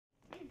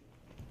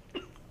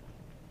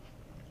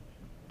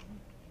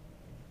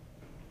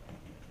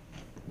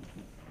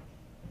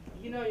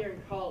know you're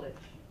in college,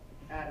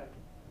 Adam.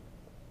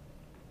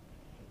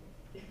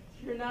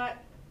 You're not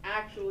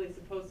actually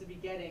supposed to be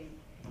getting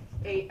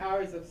 8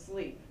 hours of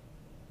sleep.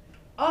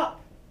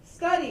 Up!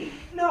 Study!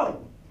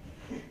 No!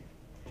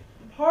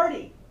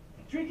 Party!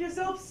 Drink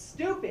yourself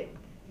stupid!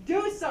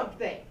 Do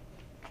something!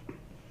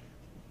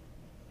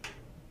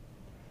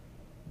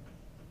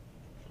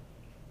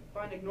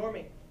 Fine, ignore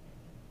me.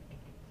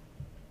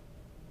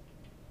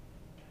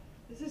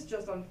 This is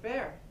just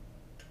unfair.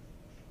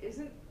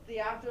 Isn't the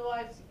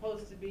afterlife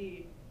supposed to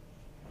be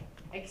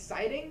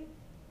exciting?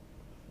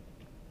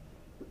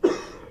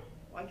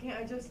 Why can't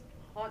I just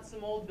haunt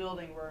some old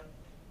building where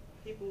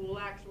people will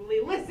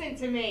actually listen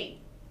to me?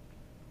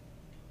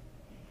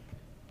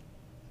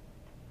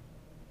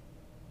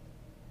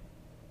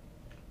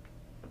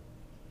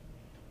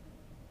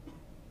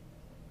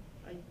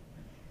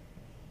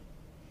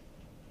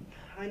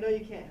 I know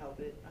you can't help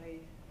it. I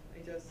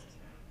just...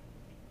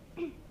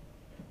 You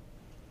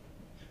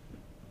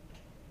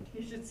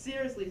should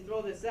seriously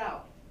throw this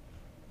out.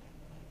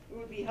 It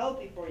would be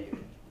healthy for you.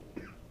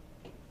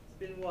 It's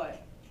been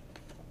what?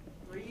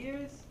 3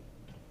 years?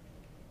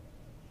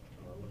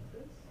 What's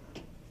this?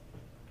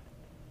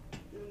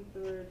 June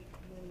 3rd,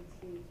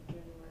 22,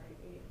 January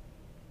 8th,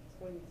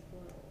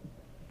 2012.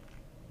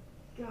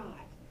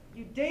 God,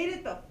 you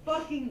dated the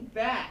fucking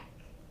back.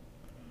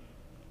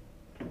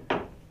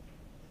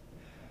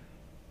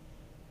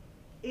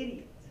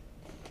 Idiot.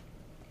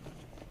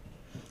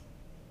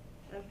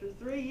 After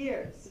 3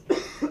 years.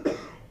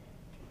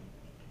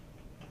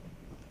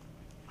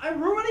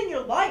 I'm ruining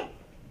your life.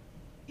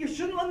 You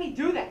shouldn't let me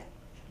do that.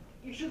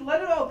 You should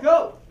let it all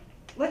go.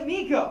 Let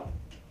me go.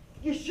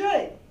 You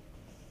should.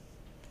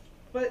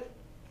 But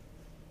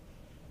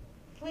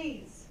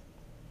please,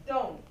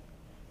 don't.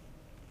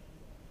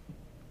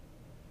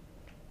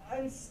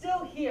 I'm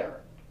still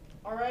here,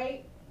 all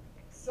right?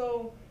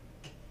 So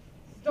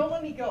don't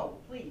let me go,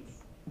 please.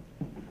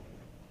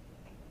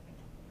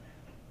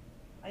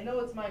 I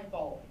know it's my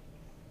fault,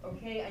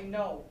 okay? I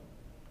know.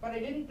 But I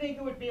didn't think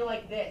it would be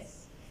like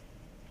this.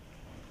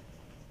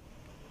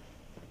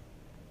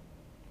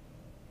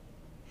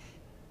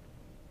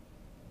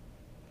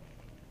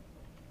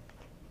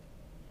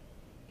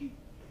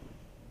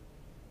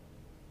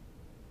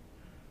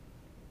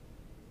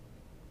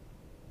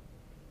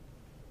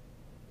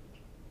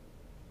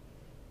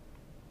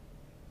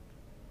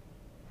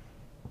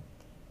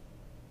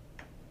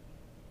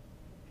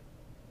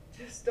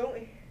 Just don't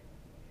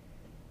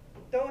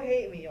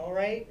hate me, all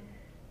right?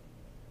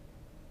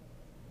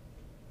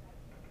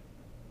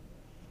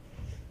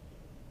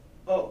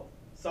 Oh,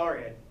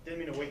 sorry, I didn't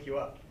mean to wake you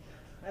up.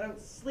 I don't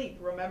sleep,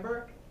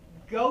 remember?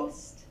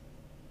 Ghost.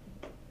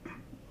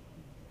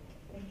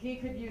 And he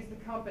could use the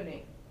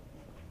company.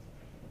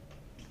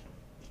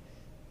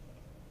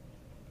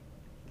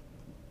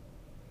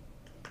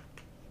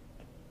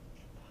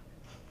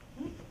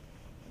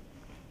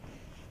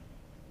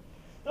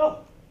 Oh,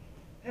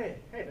 hey,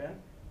 Ben. What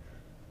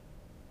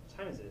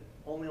time is it?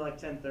 Only like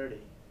 10:30.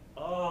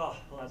 Oh,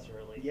 well, that's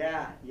early.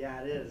 Yeah,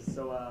 it is.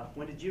 So,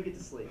 when did you get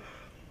to sleep?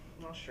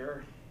 I'm not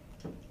sure.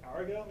 An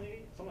hour ago,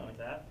 maybe? Something like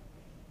that.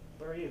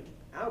 Where are you?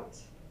 Out.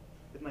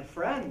 With my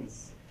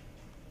friends.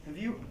 Have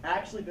you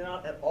actually been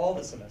out at all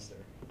this semester?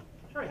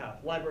 Sure I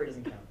have. Library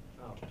doesn't count.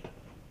 Oh.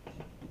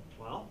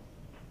 Well,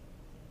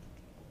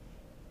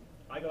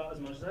 I go out as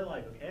much as I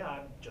like, okay?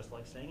 I just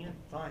like staying in.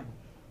 Fine.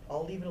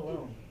 I'll leave it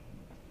alone.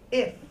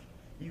 If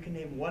you can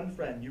name one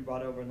friend you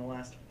brought over in the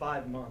last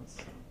 5 months.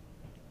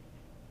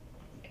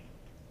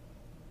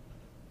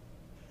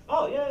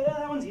 Oh, yeah,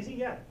 that one's easy,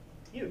 yeah.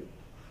 You.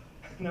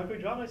 Now can we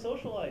drop my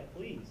social life,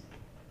 please?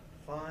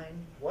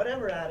 Fine.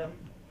 Whatever, Adam.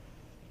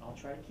 I'll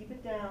try to keep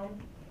it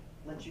down.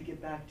 Let you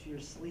get back to your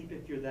sleep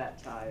if you're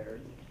that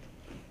tired.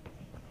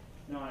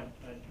 No, I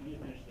need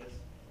to finish this.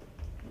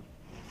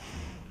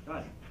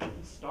 God, I'm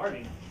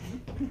starving.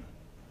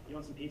 You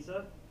want some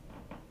pizza?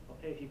 I'll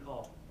pay if you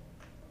call.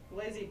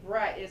 Lazy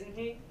brat, isn't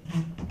he?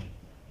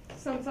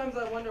 Sometimes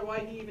I wonder why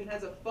he even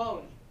has a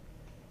phone.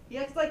 He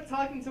acts like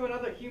talking to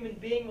another human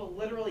being will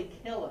literally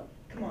kill him.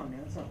 Come on,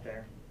 man. That's not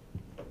fair.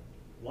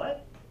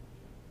 What?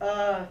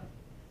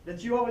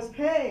 That you always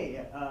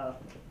pay.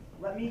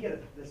 Let me get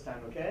it this time,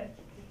 okay?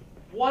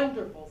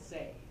 Wonderful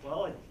save.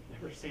 Well, I'd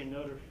never say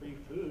no to free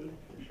food,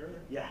 for sure.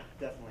 Yeah,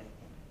 definitely.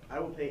 I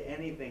will pay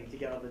anything to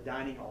get out of the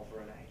dining hall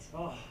for a night.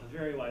 Oh, a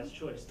very wise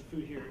choice. The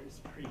food here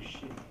is pretty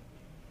shitty.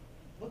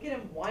 Look at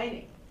him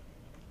whining.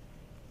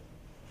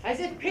 As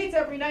if pizza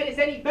every night is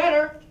any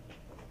better.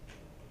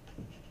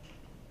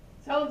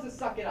 Tell him to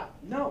suck it up.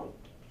 No.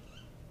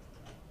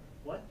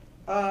 What?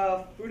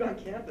 Food on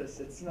campus,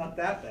 it's not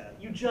that bad.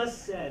 You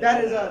just said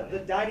That is, the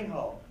dining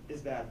hall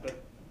is bad, but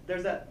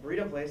there's that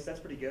burrito place, that's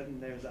pretty good,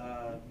 and there's,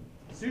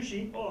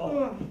 sushi.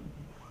 Oh.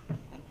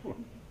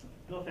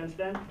 No offense,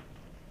 Ben,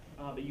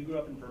 but you grew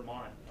up in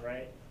Vermont, all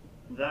right?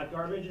 That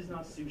garbage is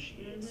not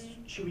sushi. It's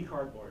chewy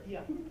cardboard.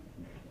 Yeah.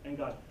 And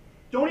God,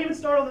 don't even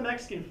start on the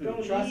Mexican food.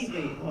 Don't trust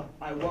me.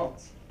 I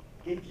won't.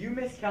 If you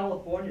miss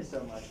California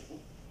so much,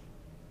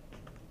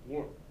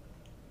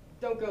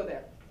 Don't go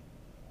there.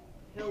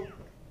 He'll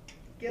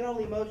get all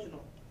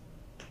emotional.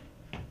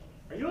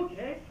 Are you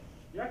okay?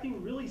 You're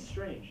acting really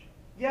strange.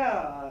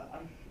 Yeah,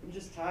 I'm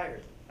just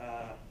tired.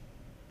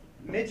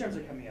 Midterms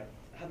are coming up.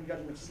 I haven't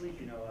gotten much sleep,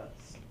 you know.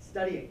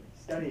 Studying.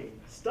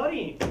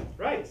 Studying,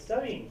 right,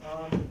 studying.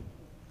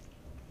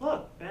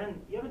 Look, Ben,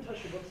 you haven't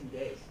touched your books in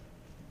days.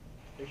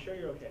 Are you sure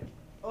you're okay?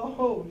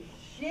 Oh,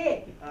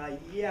 shit.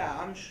 Yeah,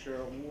 I'm sure.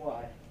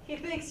 Why? He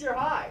thinks you're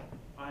high.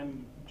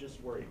 I'm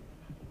just worried.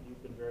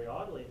 You've been very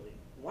odd lately.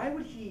 Why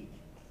would you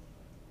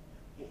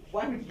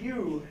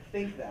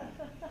think that?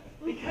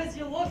 Because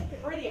you look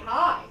pretty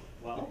high.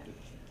 Well,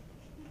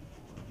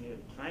 you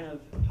kind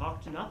of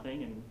talk to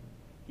nothing and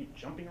keep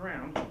jumping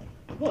around.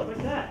 Look,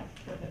 like that.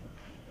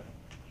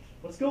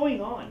 What's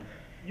going on?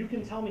 You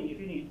can tell me if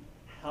you need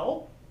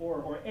help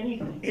or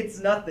anything. It's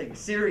nothing,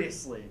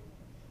 seriously.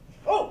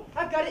 Oh,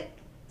 I've got it.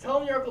 Tell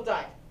him your uncle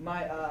died.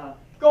 My,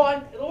 Go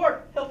on, it'll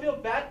work. He'll feel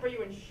bad for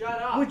you and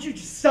shut up. would you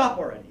just stop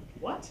already?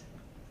 What?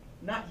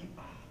 Not you.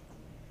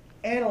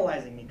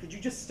 Analyzing me. Could you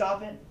just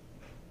stop it?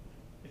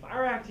 If I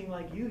were acting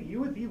like you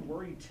would be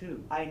worried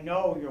too. I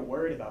know you're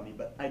worried about me,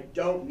 but I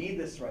don't need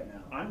this right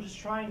now. I'm just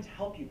trying to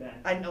help you, Ben.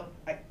 I know.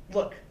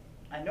 Look,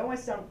 I know I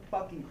sound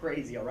fucking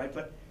crazy, all right?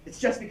 But it's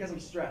just because I'm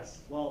stressed.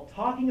 Well,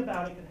 talking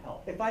about it could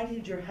help. If I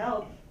needed your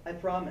help, I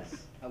promise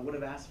I would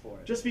have asked for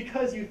it. Just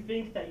because you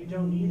think that you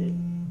don't need it.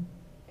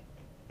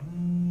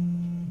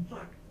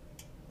 Fuck.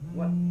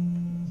 What?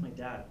 It's my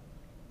dad.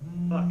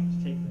 Fuck,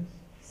 just take this.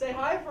 Say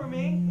hi for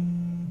me.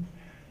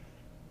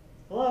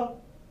 Hello?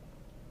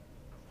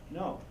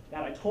 No,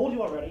 Dad, I told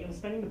you already. I'm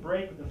spending the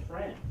break with a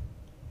friend.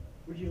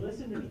 Would you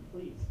listen to me,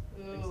 please?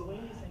 Ooh,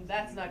 Explain these things.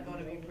 that's not going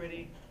to be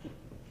pretty.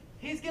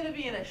 He's going to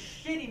be in a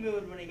shitty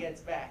mood when he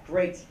gets back.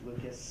 Great,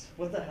 Lucas.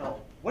 What the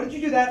hell? What did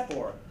you do that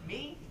for?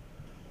 Me?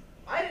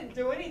 I didn't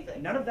do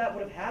anything. None of that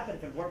would have happened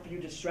if it weren't for you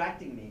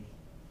distracting me.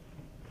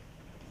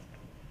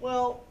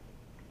 Well,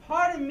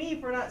 pardon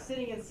me for not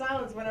sitting in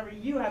silence whenever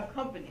you have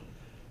company.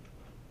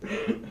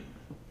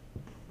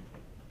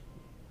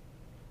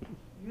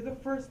 You're the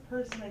first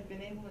person I've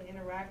been able to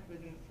interact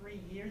with in 3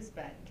 years,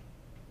 Ben.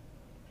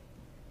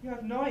 You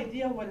have no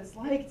idea what it's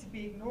like to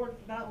be ignored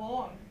for that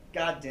long.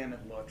 God damn it,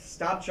 look.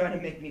 Stop trying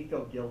to make me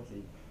feel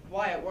guilty.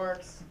 Why it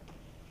works.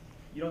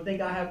 You don't think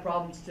I have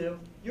problems too?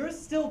 You're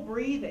still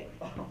breathing.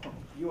 Oh,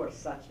 you are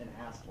such an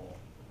asshole.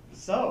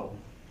 So,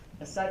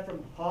 aside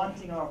from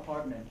haunting our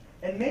apartment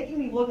and making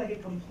me look like a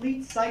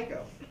complete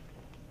psycho,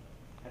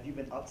 have you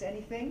been up to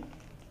anything?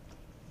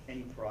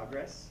 Any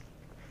progress?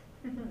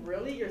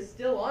 Really? You're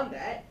still on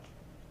that?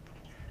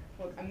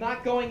 Look, I'm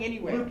not going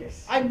anywhere.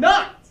 Lucas. I'm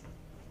not!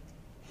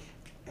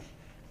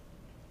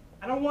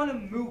 I don't want to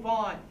move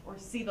on or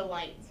see the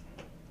light.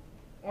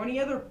 Or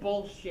any other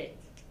bullshit.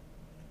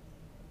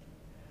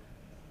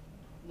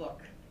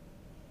 Look,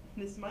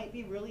 this might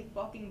be really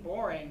fucking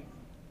boring,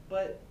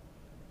 but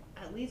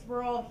at least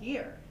we're all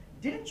here.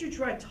 Didn't you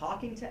try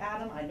talking to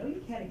Adam? I know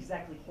you can't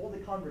exactly hold a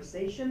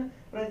conversation,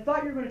 but I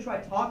thought you were going to try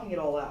talking it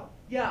all out.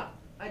 Yeah,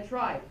 I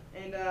tried,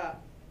 and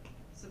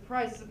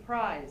surprise,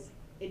 surprise,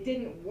 it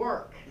didn't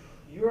work.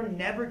 You're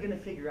never going to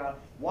figure out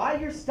why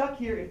you're stuck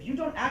here if you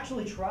don't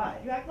actually try.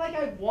 You act like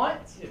I want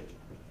to.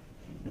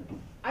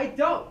 I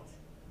don't.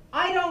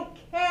 I don't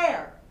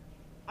care.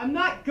 I'm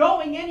not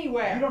going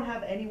anywhere. You don't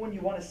have anyone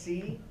you want to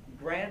see?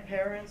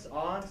 Grandparents,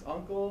 aunts,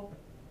 uncle,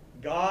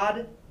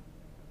 God?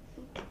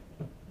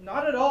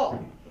 Not at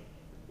all.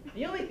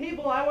 The only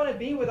people I want to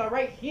be with are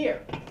right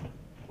here.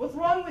 What's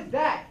wrong with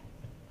that?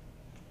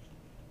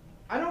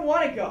 I don't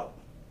want to go.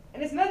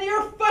 And it's none of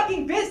your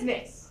fucking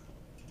business.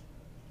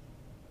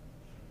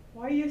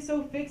 Why are you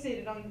so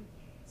fixated on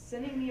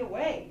sending me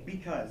away?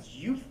 Because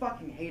you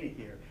fucking hate it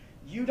here.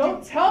 You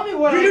Don't tell me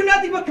what You I... do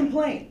nothing but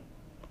complain.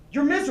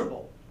 You're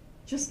miserable.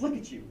 Just look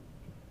at you.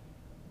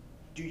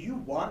 Do you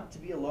want to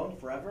be alone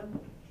forever?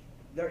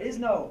 There is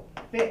no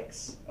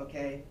fix,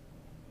 okay?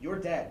 You're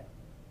dead.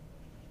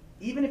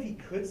 Even if he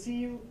could see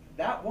you,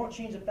 that won't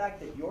change the fact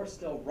that you're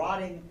still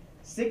rotting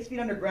 6 feet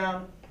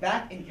underground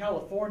back in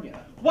California.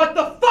 What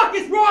the fuck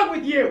is wrong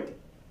with you?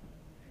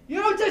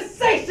 You don't just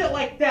say shit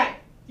like that!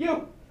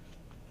 You...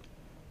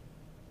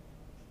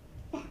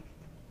 Fuck.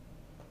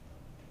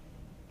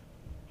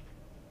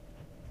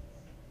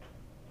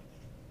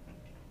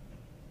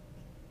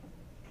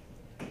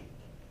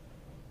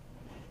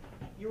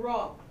 You're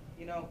wrong,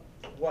 you know.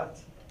 What?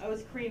 I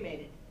was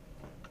cremated,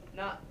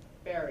 not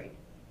buried.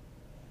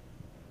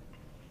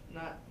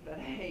 Not that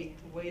I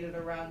waited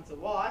around to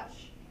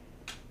watch.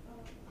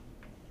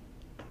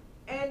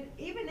 And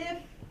even if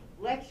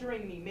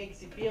lecturing me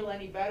makes you feel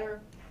any better,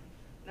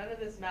 none of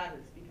this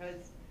matters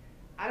because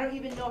I don't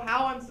even know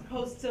how I'm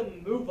supposed to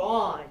move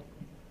on.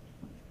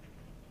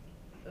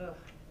 Ugh.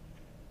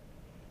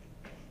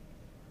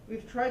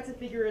 We've tried to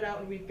figure it out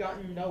and we've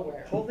gotten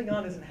nowhere. Holding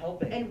on isn't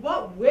helping. And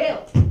what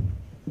will?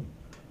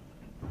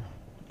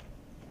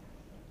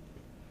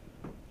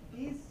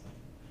 These...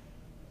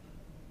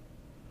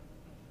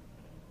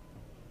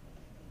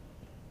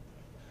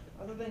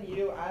 Other than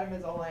you, Adam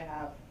is all I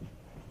have.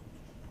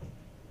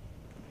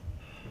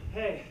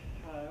 Hey,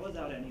 I was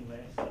out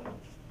anyway, so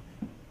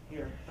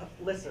Here.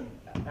 Listen,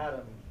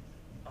 Adam,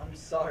 I'm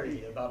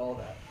sorry about all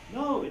that.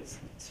 No, it's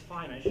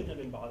fine. I shouldn't have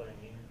been bothering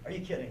you. Are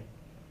you kidding?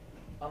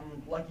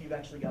 I'm lucky you've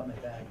actually got my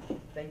bag.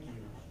 Thank you,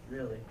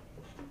 really.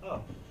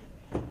 Oh.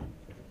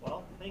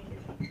 Well, thank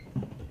you.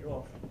 You're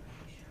welcome.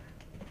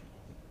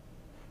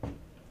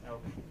 Now,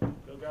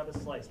 go grab a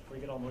slice before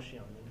you get all mushy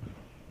on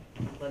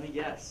me. Let me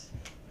guess.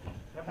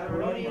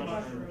 Pepperoni and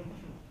mushroom.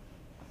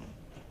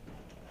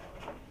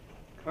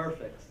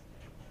 Perfect.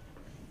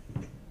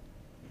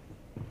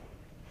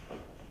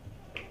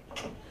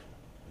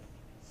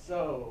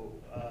 So,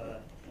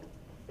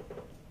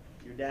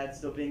 your dad's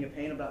still being a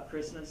pain about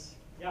Christmas?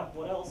 Yeah,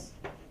 what else?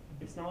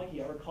 It's not like he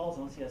ever calls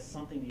unless he has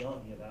something to yell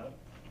at me about.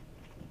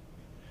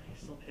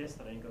 He's still pissed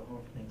that I didn't go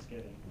home for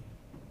Thanksgiving.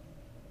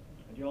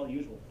 I do all the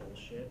usual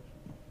bullshit.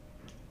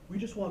 We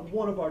just want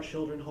one of our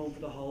children home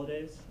for the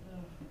holidays.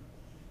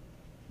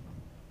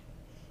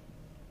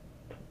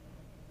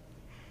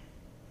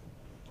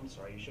 I'm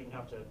sorry, you shouldn't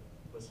have to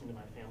listen to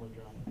my family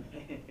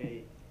drama.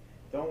 Hey,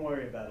 don't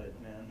worry about it,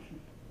 man.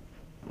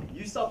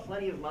 You saw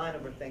plenty of mine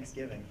over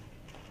Thanksgiving.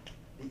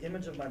 The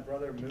image of my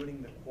brother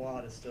mooning the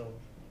quad is still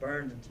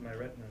burned into my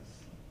retinas.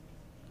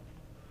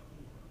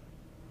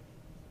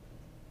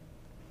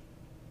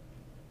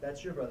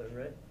 That's your brother,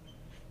 right?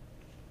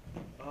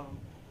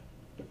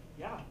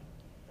 Yeah,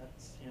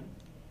 that's him.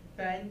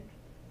 Ben,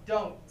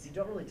 don't. You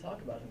don't really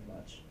talk about him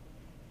much.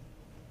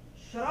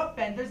 Shut up,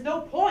 Ben. There's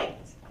no point.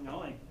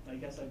 No, I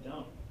guess I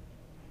don't.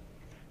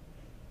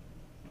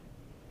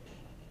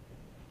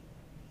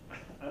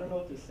 I don't know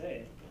what to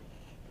say.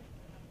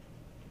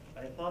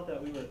 I thought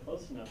that we were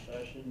close enough that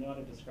I should know how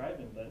to describe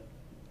him, but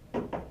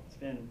it's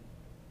been...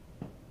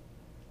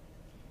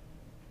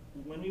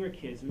 When we were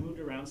kids, we moved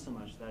around so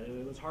much that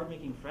it was hard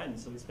making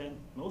friends, so we spent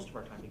most of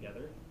our time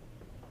together.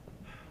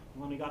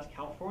 When we got to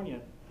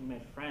California, we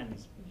made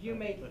friends. You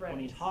made but friends.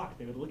 When he talked,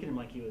 they would look at him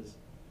like he was,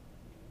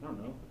 I don't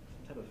know,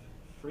 some type of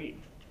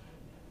freak.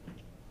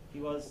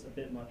 He was a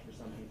bit much for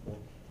some people.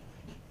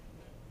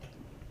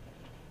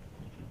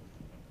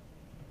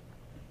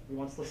 We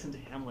once listened to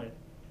Hamlet,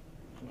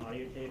 an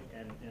audio tape,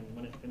 and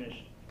when it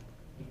finished,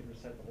 he could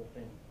recite the whole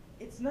thing.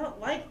 It's not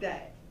like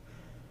that.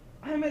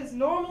 I'm as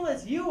normal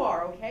as you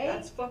are, okay?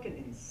 That's fucking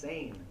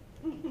insane.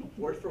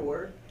 Word for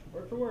word?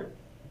 Word for word.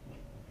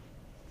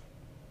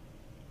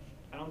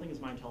 I don't think his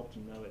mind helped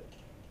him know it.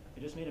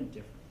 It just made him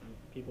different. And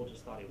people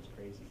just thought he was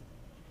crazy.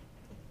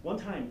 One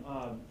time,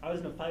 I was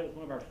in a fight with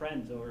one of our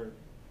friends over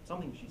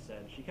something she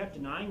said. She kept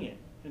denying it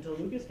until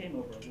Lucas came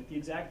over with the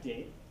exact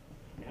date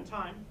and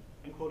time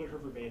and quoted her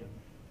verbatim.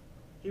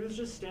 He was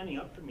just standing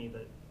up for me,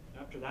 but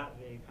after that,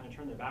 they kind of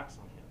turned their backs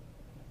on him.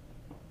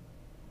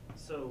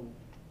 So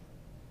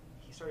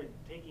he started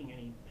taking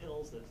any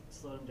pills that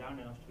slowed him down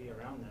enough to be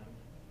around them.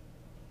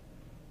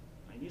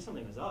 I knew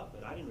something was up,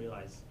 but I didn't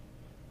realize.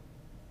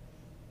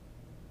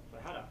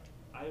 If I had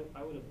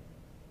I would have,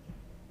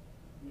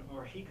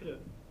 or he could have.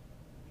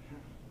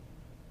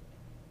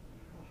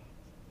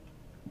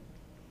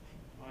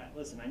 All right,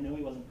 listen, I know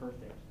he wasn't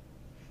perfect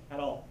at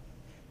all.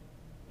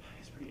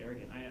 He's pretty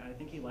arrogant. I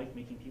think he liked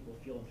making people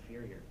feel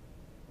inferior.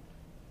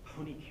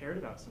 When he cared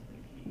about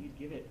something, he'd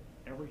give it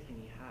everything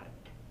he had.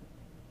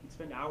 He'd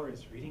spend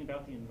hours reading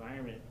about the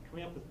environment,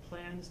 coming up with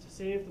plans to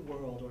save the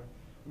world, or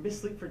miss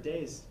sleep for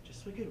days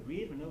just so he could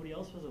read when nobody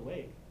else was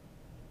awake.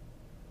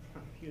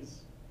 He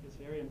was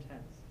very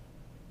intense.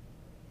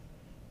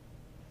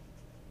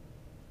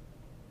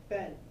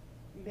 Ben,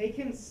 make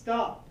him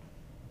stop.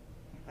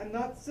 I'm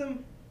not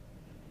some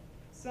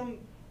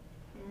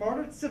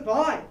martyred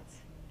savant.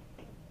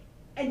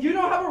 And you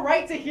don't have a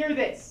right to hear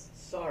this.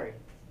 Sorry.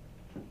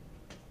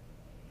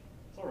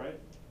 It's all right.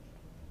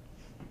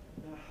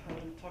 I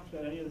haven't talked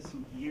about any of this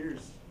in years.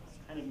 It's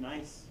kind of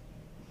nice.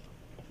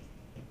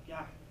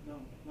 Yeah,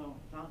 no,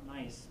 not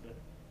nice, but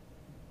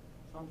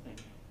something,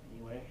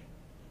 anyway.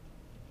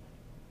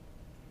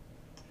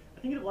 I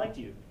think he'd have liked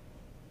you.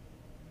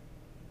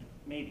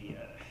 Maybe.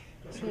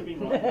 This would have been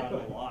talked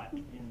about a lot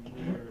in the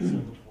year or so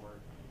before.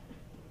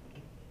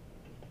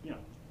 You know,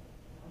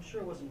 I'm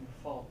sure it wasn't your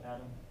fault,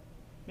 Adam.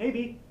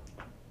 Maybe.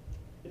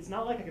 It's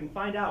not like I can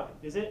find out,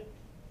 is it?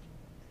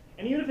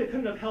 And even if it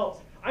couldn't have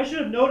helped, I should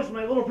have noticed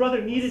when my little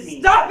brother needed me.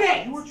 Stop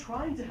it! You were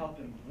trying to help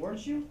him,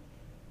 weren't you?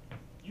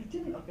 You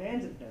didn't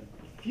abandon him.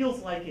 It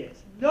feels like it.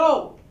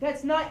 No,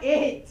 that's not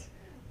it.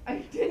 I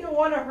didn't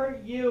want to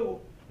hurt you.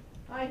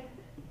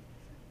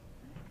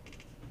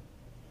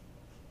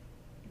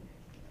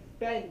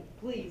 Ben,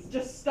 please,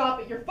 just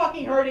stop it. You're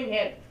fucking hurting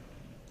him.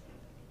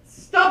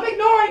 Stop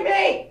ignoring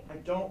me! I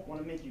don't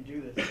want to make you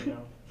do this, you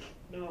know.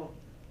 No,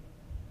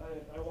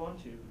 I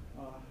want to.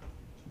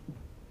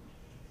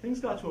 Things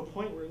got to a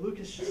point where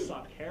Lucas just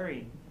stopped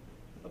caring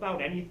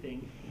about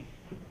anything.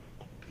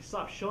 He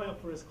stopped showing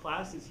up for his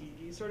classes.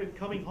 He started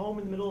coming home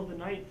in the middle of the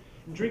night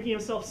and drinking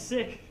himself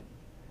sick.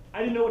 I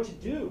didn't know what to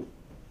do.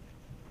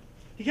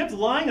 He kept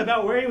lying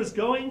about where he was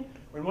going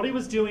and what he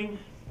was doing.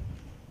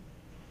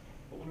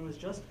 But when it was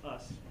just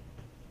us,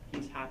 he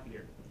was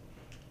happier.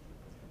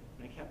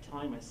 And I kept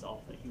telling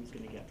myself that he was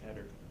going to get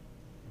better.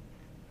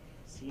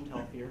 He seemed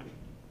healthier.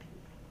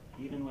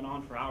 He even went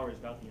on for hours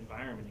about the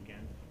environment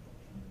again.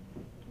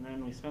 And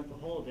then we spent the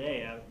whole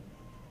day out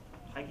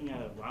hiking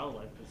at a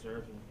wildlife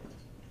preserve.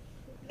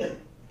 And in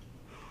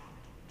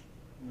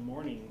the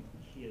morning,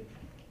 he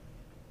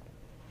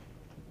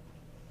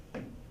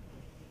had...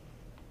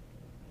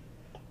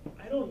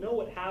 I don't know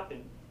what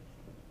happened.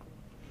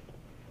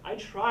 I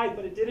tried,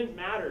 but it didn't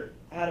matter.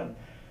 Adam,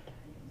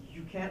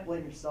 you can't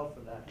blame yourself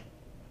for that.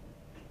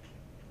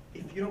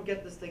 If you don't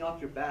get this thing off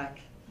your back,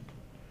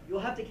 you'll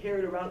have to carry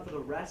it around for the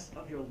rest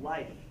of your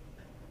life.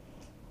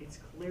 It's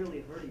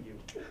clearly hurting you.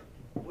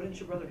 Wouldn't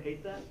your brother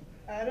hate that?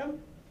 Adam?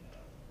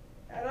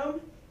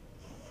 Adam?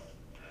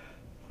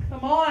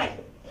 Come on!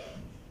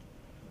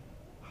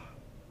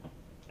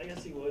 I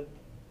guess he would.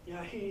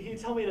 Yeah, he'd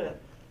tell me to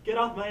get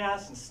off my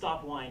ass and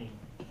stop whining.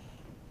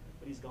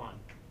 But he's gone.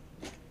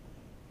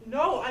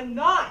 No, I'm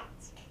not!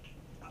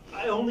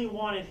 I only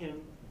wanted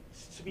him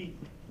to be,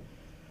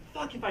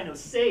 fuck if I know,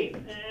 safe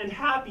and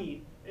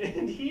happy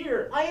and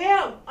here. I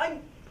am!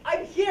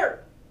 I'm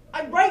here!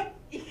 I'm right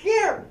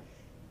here!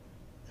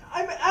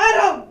 I'm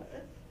Adam!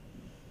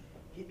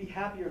 He'd be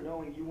happier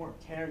knowing you weren't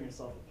tearing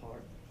yourself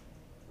apart.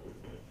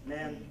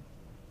 Man,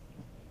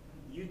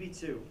 you'd be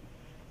too.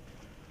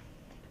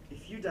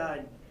 If you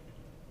died,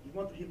 you'd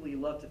want the people you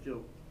love to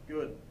feel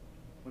good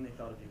when they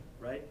thought of you,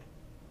 right?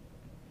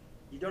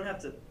 You don't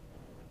have to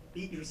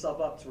beat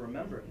yourself up to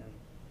remember him.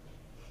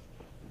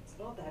 It's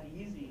not that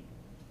easy.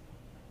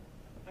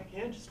 I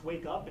can't just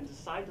wake up and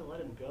decide to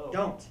let him go.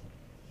 Don't.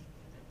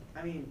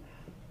 I mean,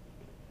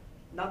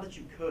 not that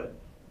you could,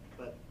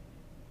 but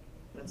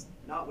that's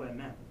not what I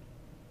meant.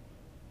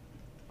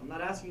 I'm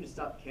not asking you to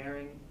stop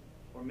caring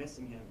or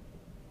missing him,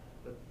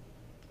 but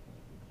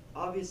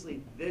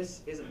obviously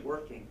this isn't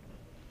working.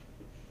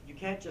 You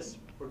can't just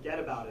forget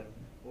about him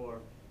or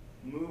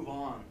move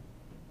on,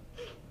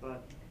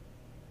 but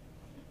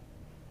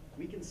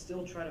we can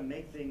still try to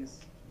make things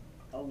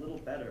a little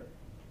better,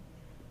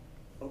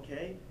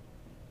 okay?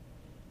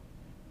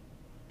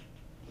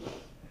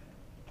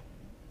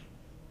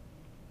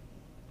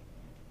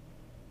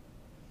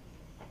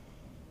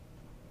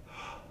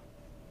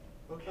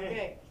 Okay.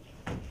 Okay.